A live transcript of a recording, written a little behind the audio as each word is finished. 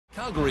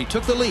Calgary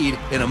took the lead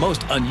in a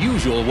most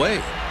unusual way.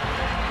 Oh,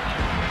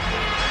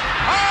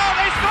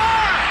 they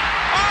score!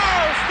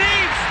 Oh,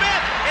 Steve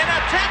Smith, in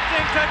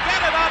attempting to get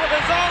it out of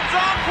his own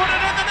zone, put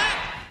it in the net.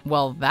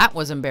 Well, that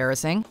was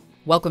embarrassing.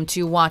 Welcome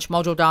to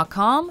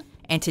WatchMojo.com,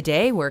 and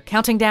today we're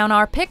counting down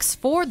our picks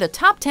for the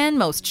top 10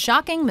 most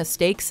shocking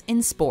mistakes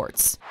in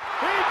sports.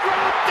 He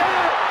dropped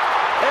it,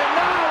 and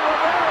now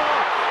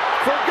Romero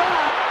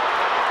forgot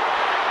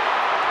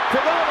to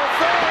go to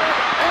third,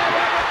 and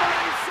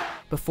everybody's...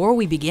 Before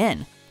we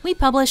begin, we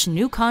publish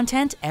new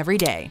content every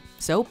day,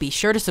 so be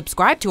sure to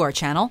subscribe to our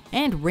channel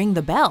and ring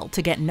the bell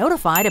to get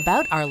notified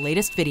about our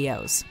latest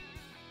videos.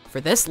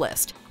 For this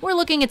list, we're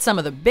looking at some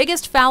of the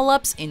biggest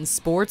foul-ups in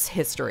sports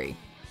history.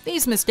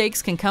 These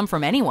mistakes can come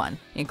from anyone,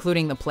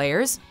 including the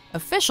players,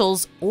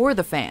 officials, or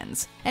the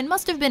fans, and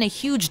must have been a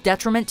huge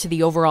detriment to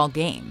the overall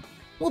game.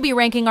 We'll be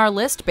ranking our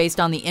list based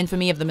on the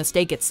infamy of the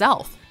mistake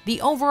itself, the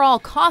overall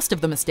cost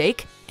of the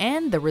mistake,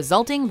 and the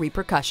resulting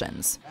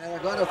repercussions. And they're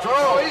going to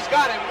throw. He's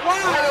got him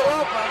wide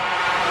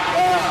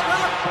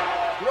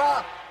open.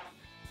 Drop.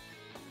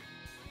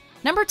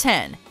 Number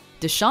 10.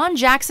 DeSean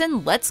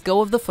Jackson lets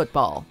go of the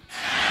football.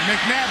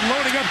 McNabb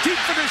loading up deep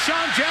for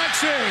DeSean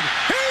Jackson.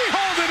 He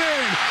hauled it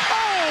in.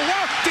 Oh,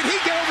 wow. Did he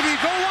get over the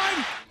goal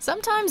line?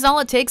 Sometimes all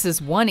it takes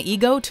is one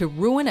ego to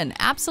ruin an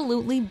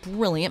absolutely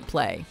brilliant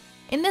play.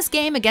 In this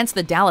game against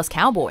the Dallas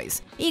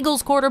Cowboys,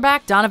 Eagles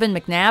quarterback Donovan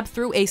McNabb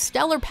threw a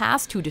stellar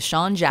pass to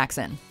DeSean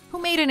Jackson,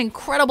 who made an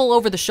incredible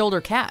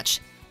over-the-shoulder catch.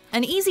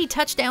 An easy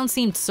touchdown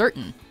seemed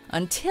certain,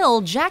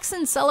 until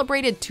Jackson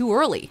celebrated too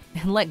early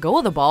and let go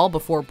of the ball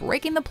before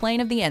breaking the plane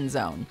of the end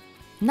zone.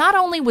 Not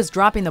only was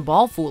dropping the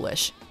ball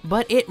foolish,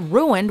 but it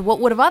ruined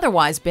what would have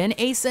otherwise been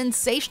a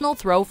sensational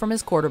throw from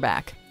his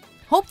quarterback.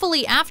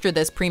 Hopefully after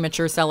this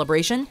premature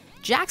celebration,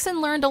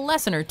 Jackson learned a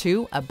lesson or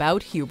two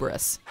about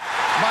hubris.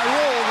 By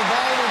rule, the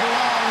ball will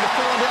belong to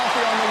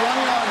Philadelphia on the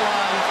 1-yard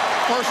line,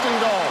 first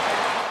and goal.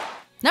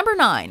 Number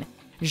 9.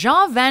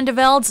 Jean Van de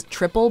Velde's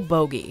triple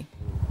bogey.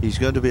 He's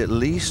going to be at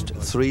least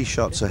 3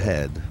 shots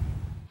ahead.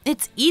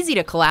 It's easy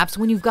to collapse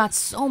when you've got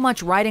so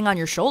much riding on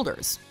your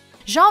shoulders.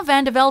 Jean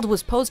Van de Velde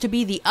was posed to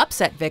be the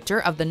upset victor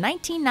of the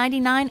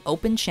 1999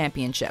 Open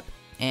Championship.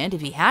 And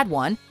if he had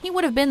won, he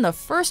would have been the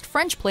first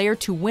French player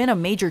to win a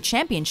major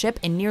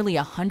championship in nearly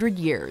 100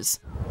 years.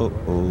 Oh,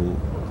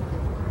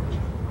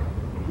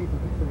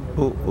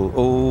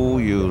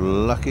 you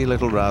lucky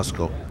little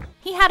rascal.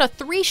 He had a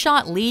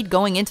 3-shot lead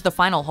going into the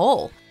final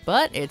hole,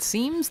 but it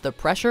seems the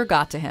pressure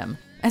got to him,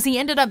 as he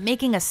ended up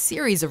making a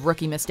series of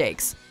rookie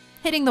mistakes.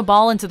 Hitting the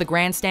ball into the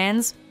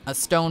grandstands, a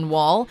stone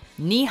wall,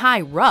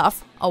 knee-high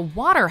rough, a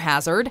water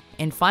hazard,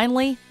 and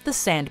finally, the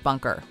sand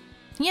bunker.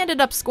 He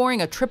ended up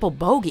scoring a triple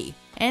bogey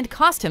and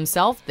cost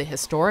himself the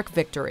historic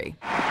victory.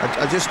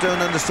 I just don't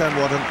understand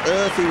what on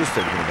earth he was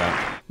thinking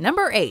about.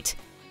 Number 8.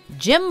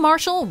 Jim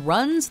Marshall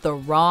runs the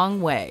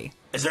wrong way.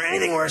 Is there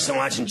anything worse than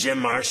watching Jim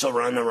Marshall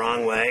run the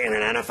wrong way in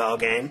an NFL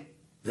game?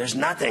 There's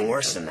nothing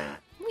worse than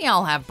that. We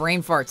all have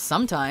brain farts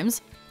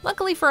sometimes.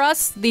 Luckily for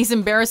us, these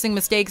embarrassing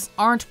mistakes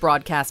aren't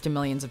broadcast to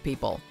millions of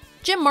people.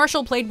 Jim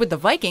Marshall played with the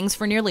Vikings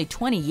for nearly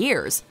 20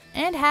 years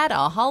and had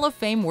a Hall of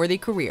Fame-worthy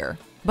career.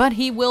 But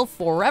he will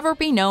forever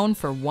be known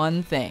for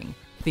one thing: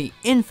 the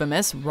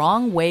infamous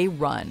wrong way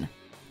run.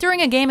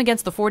 During a game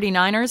against the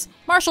 49ers,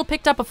 Marshall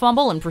picked up a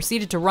fumble and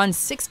proceeded to run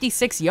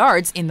 66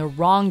 yards in the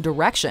wrong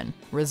direction,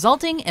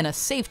 resulting in a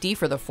safety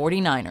for the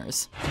 49ers.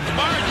 Marshall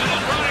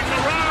is running the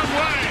wrong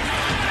way,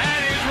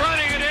 and he's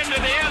running it into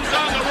the end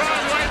zone the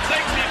wrong way,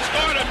 thinks he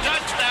scored a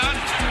touchdown.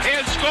 He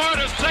has scored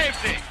a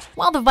safety.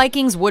 While the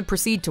Vikings would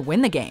proceed to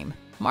win the game,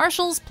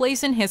 Marshall's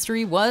place in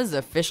history was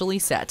officially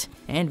set,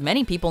 and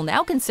many people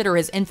now consider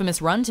his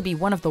infamous run to be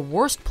one of the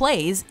worst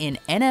plays in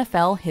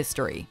NFL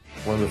history.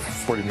 One of the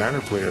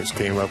 49er players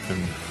came up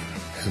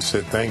and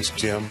said, "Thanks,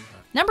 Jim."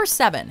 Number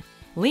 7.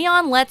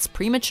 Leon Lett's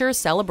premature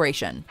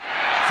celebration.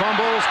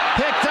 Fumbles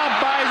picked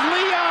up by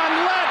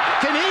Leon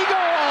Lett. Can he go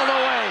all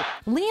the way?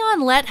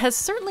 Leon Lett has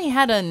certainly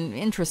had an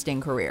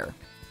interesting career.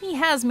 He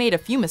has made a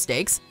few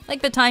mistakes,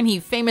 like the time he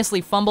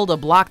famously fumbled a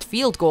blocked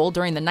field goal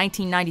during the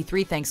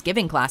 1993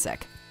 Thanksgiving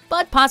Classic.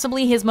 But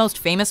possibly his most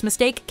famous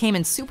mistake came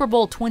in Super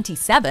Bowl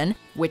 27,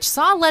 which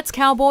saw Lett's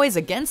Cowboys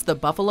against the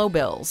Buffalo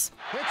Bills.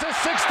 It's a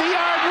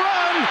 60-yard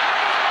run.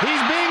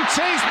 He's being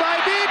chased by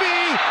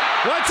BB.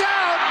 What's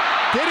out?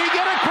 Did he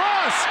get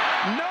across?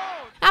 No.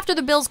 After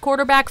the Bills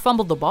quarterback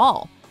fumbled the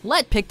ball,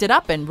 Lett picked it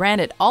up and ran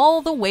it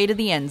all the way to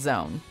the end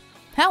zone.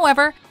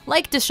 However,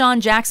 like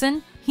DeSean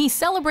Jackson, he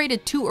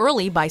celebrated too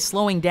early by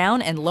slowing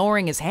down and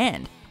lowering his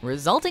hand,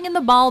 resulting in the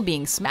ball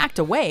being smacked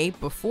away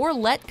before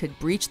Lett could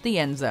breach the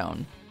end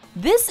zone.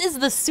 This is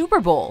the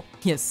Super Bowl.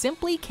 You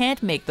simply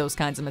can't make those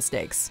kinds of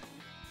mistakes.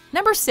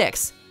 Number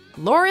 6.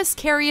 Loris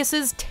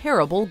Karius'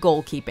 terrible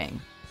goalkeeping.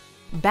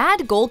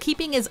 Bad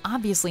goalkeeping is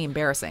obviously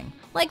embarrassing,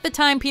 like the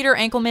time Peter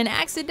Ankelman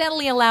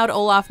accidentally allowed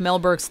Olaf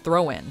Melberg's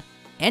throw-in.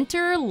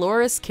 Enter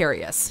Loris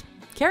Karius.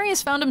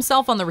 Karius found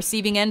himself on the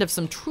receiving end of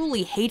some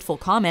truly hateful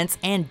comments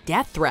and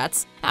death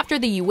threats after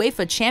the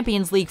UEFA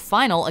Champions League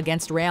final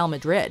against Real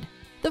Madrid.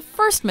 The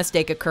first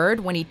mistake occurred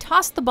when he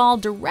tossed the ball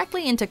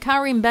directly into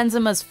Karim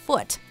Benzema's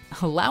foot,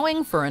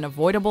 allowing for an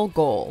avoidable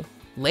goal.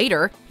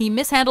 Later, he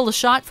mishandled a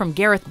shot from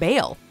Gareth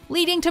Bale,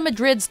 leading to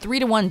Madrid's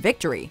 3-1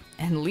 victory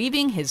and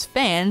leaving his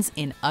fans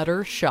in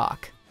utter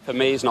shock. For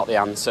me, he's not the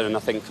answer, and I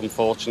think,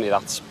 unfortunately,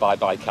 that's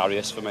bye-bye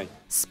Karius for me.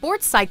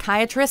 Sports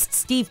psychiatrist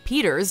Steve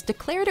Peters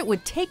declared it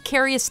would take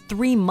Karius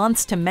 3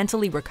 months to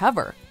mentally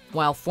recover,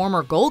 while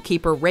former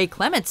goalkeeper Ray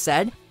Clements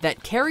said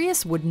that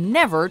Karius would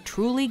never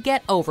truly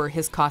get over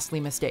his costly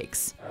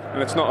mistakes.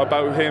 And it's not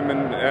about him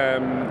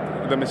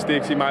and the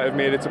mistakes he might have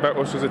made, it's about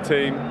us as a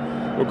team.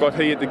 We've got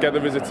here together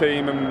as a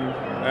team,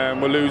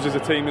 and we'll lose as a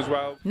team as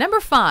well.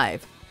 Number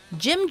 5.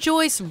 Jim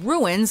Joyce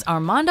ruins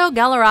Armando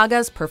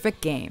Galarraga's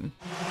perfect game.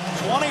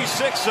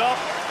 26 up,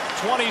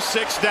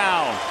 26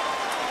 down.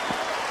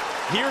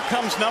 Here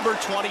comes number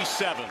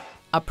 27.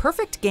 A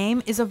perfect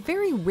game is a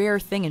very rare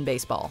thing in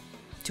baseball.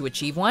 To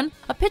achieve one,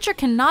 a pitcher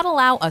cannot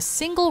allow a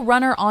single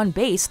runner on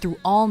base through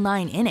all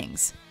 9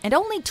 innings, and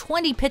only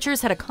 20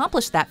 pitchers had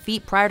accomplished that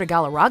feat prior to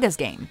Galarraga's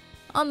game.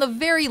 On the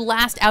very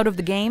last out of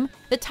the game,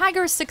 the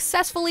Tigers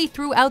successfully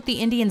threw out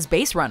the Indians'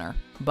 base runner,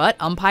 but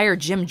umpire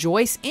Jim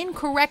Joyce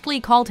incorrectly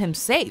called him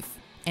safe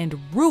and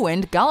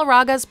ruined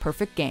Galarraga's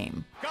perfect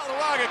game.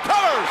 Galarraga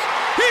covers!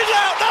 He's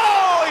out!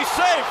 No! He's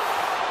safe!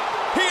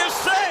 He is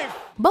safe!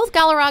 Both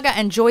Galarraga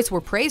and Joyce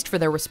were praised for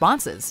their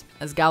responses,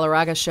 as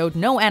Galarraga showed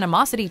no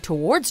animosity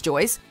towards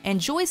Joyce,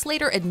 and Joyce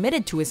later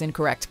admitted to his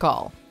incorrect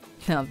call.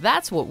 Now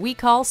that's what we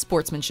call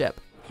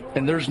sportsmanship.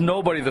 And there's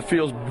nobody that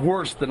feels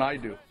worse than I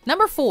do.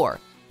 Number 4.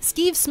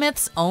 Steve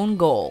Smith's own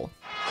goal.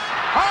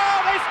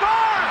 Oh, they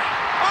scored!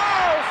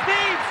 Oh,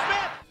 Steve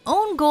Smith!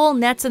 Own goal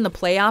nets in the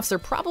playoffs are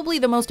probably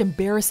the most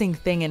embarrassing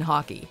thing in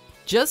hockey.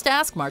 Just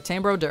ask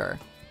Martin Brodeur.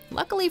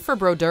 Luckily for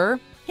Brodeur,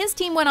 his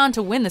team went on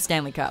to win the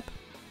Stanley Cup.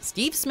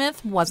 Steve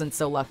Smith wasn't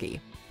so lucky.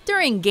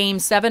 During Game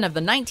 7 of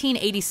the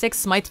 1986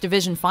 Smythe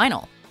Division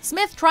Final,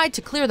 Smith tried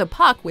to clear the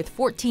puck with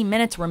 14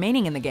 minutes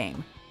remaining in the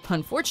game.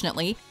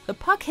 Unfortunately, the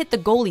puck hit the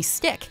goalie's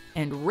stick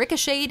and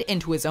ricocheted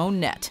into his own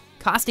net,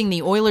 costing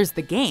the Oilers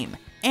the game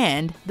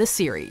and the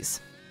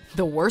series.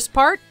 The worst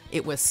part?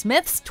 It was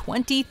Smith's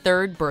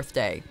 23rd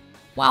birthday.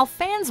 While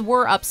fans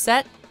were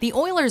upset, the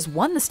Oilers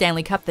won the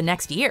Stanley Cup the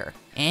next year,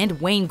 and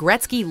Wayne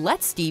Gretzky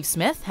let Steve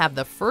Smith have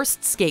the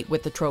first skate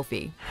with the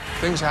trophy.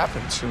 Things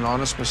happen. It's an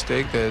honest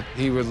mistake that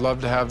he would love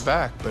to have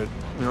back, but,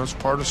 it's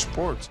part of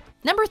sports.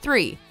 Number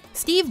 3.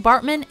 Steve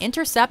Bartman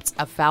intercepts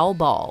a foul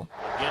ball.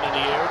 Again in the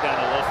air,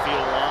 down the left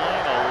field line,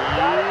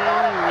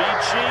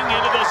 reaching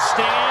into the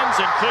stands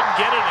and couldn't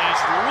get it, and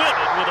he's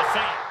livid with a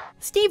fan.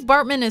 Steve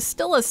Bartman is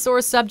still a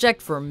sore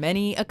subject for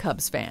many a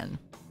Cubs fan.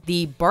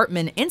 The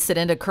Bartman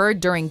incident occurred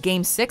during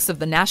Game 6 of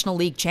the National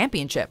League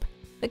Championship.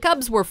 The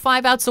Cubs were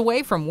 5 outs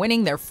away from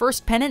winning their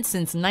first pennant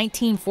since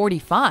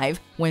 1945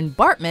 when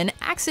Bartman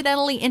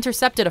accidentally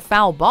intercepted a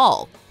foul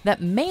ball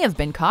that may have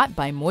been caught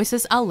by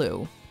Moises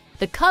Alou.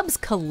 The Cubs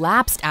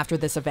collapsed after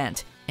this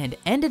event and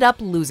ended up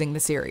losing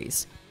the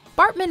series.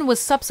 Bartman was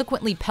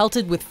subsequently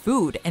pelted with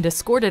food and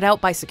escorted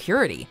out by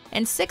security,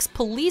 and 6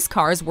 police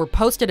cars were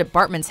posted at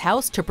Bartman's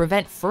house to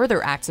prevent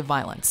further acts of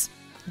violence.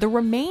 The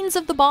remains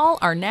of the ball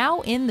are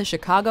now in the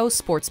Chicago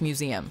Sports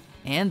Museum,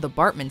 and the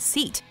Bartman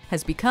seat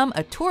has become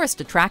a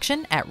tourist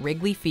attraction at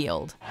Wrigley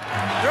Field.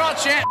 They're all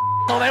chanting,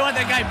 they want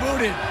that guy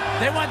booted.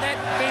 They want that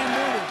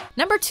fan booted.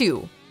 Number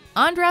 2.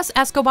 Andrés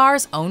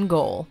Escobar's own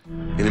goal.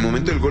 En el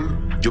momento del gol,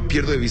 yo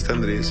pierdo de vista a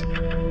Andrés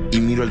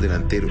y miro al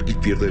delantero y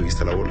pierdo de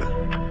vista la bola.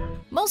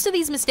 Most of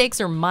these mistakes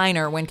are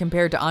minor when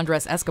compared to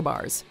Andrés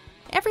Escobar's.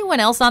 Everyone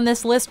else on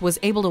this list was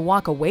able to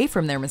walk away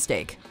from their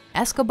mistake.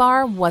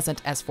 Escobar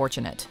wasn't as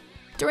fortunate.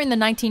 During the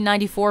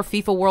 1994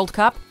 FIFA World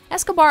Cup,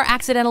 Escobar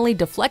accidentally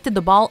deflected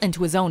the ball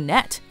into his own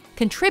net,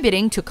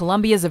 contributing to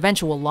Colombia's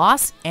eventual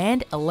loss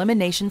and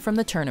elimination from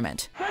the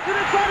tournament. It's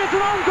an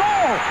own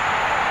goal!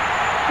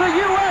 The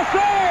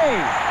USA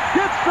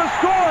gets to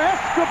score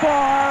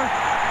Escobar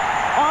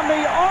on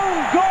the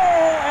own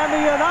goal, and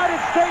the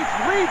United States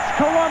leads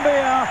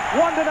Colombia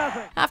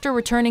 1-0. After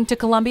returning to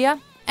Colombia,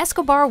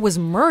 Escobar was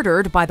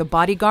murdered by the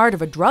bodyguard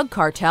of a drug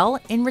cartel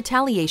in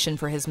retaliation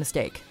for his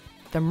mistake.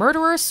 The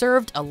murderer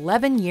served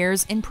 11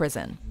 years in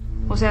prison.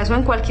 O sea, eso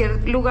en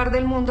cualquier lugar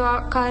del mundo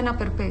a cadena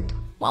perpetua.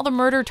 While the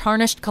murder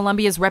tarnished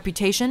Colombia's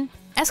reputation,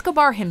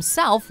 Escobar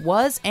himself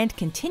was and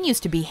continues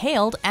to be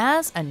hailed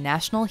as a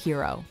national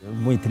hero.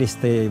 Muy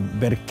triste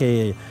ver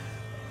que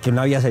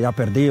una vida se haya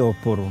perdido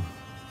por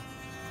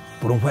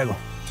un juego.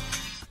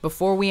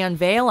 Before we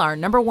unveil our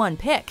number 1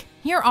 pick,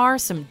 here are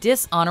some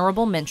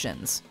dishonorable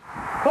mentions.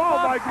 Oh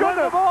my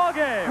goodness!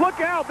 Look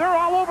out, they're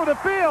all over the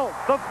field.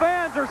 The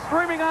fans are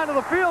streaming onto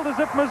the field as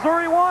if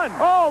Missouri won.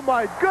 Oh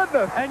my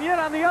goodness! And yet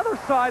on the other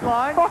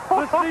sideline,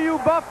 the CU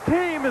Buff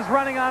team is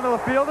running onto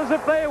the field as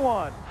if they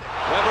won.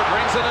 Weber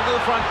brings it into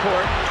the front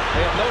court.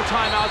 They have no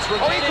timeouts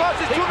remaining. Oh, he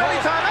causes too many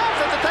timeouts.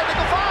 That's a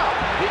technical foul.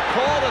 He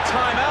called a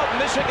timeout.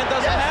 Michigan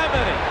doesn't have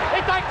any.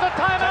 He takes a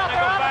timeout.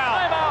 They're out of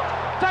timeout.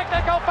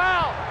 Technical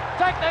foul.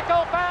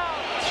 Technical foul.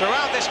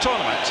 Throughout this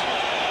tournament,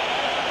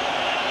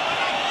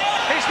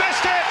 he's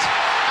missed it,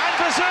 and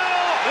Brazil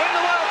win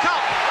the World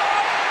Cup.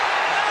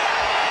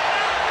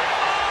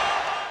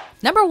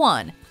 Number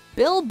 1.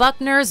 Bill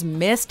Buckner's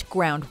missed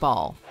ground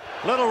ball.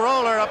 Little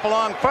roller up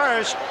along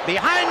first,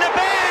 behind the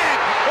bag.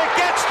 It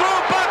gets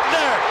through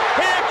Buckner.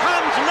 Here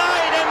comes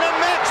Knight, and the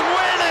Mets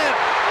win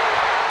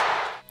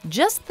it.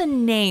 Just the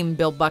name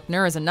Bill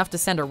Buckner is enough to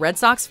send a Red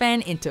Sox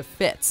fan into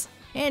fits.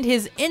 And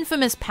his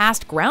infamous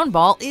passed ground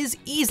ball is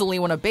easily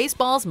one of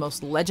baseball's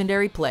most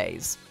legendary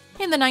plays.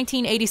 In the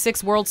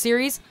 1986 World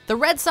Series, the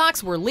Red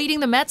Sox were leading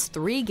the Mets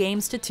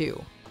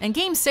 3-2, and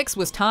Game 6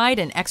 was tied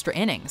in extra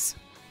innings.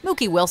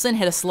 Mookie Wilson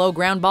hit a slow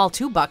ground ball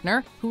to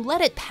Buckner, who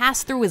let it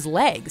pass through his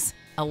legs,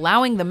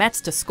 allowing the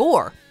Mets to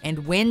score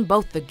and win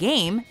both the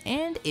game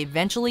and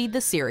eventually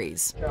the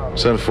series.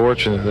 It's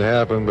unfortunate it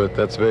happened, but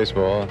that's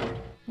baseball.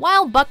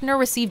 While Buckner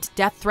received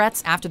death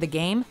threats after the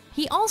game,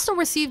 he also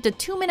received a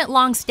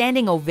 2-minute-long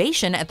standing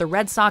ovation at the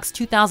Red Sox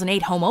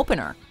 2008 home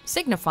opener,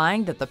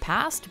 signifying that the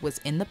past was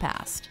in the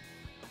past.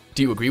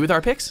 Do you agree with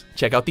our picks?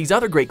 Check out these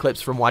other great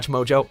clips from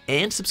WatchMojo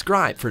and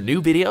subscribe for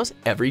new videos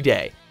every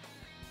day.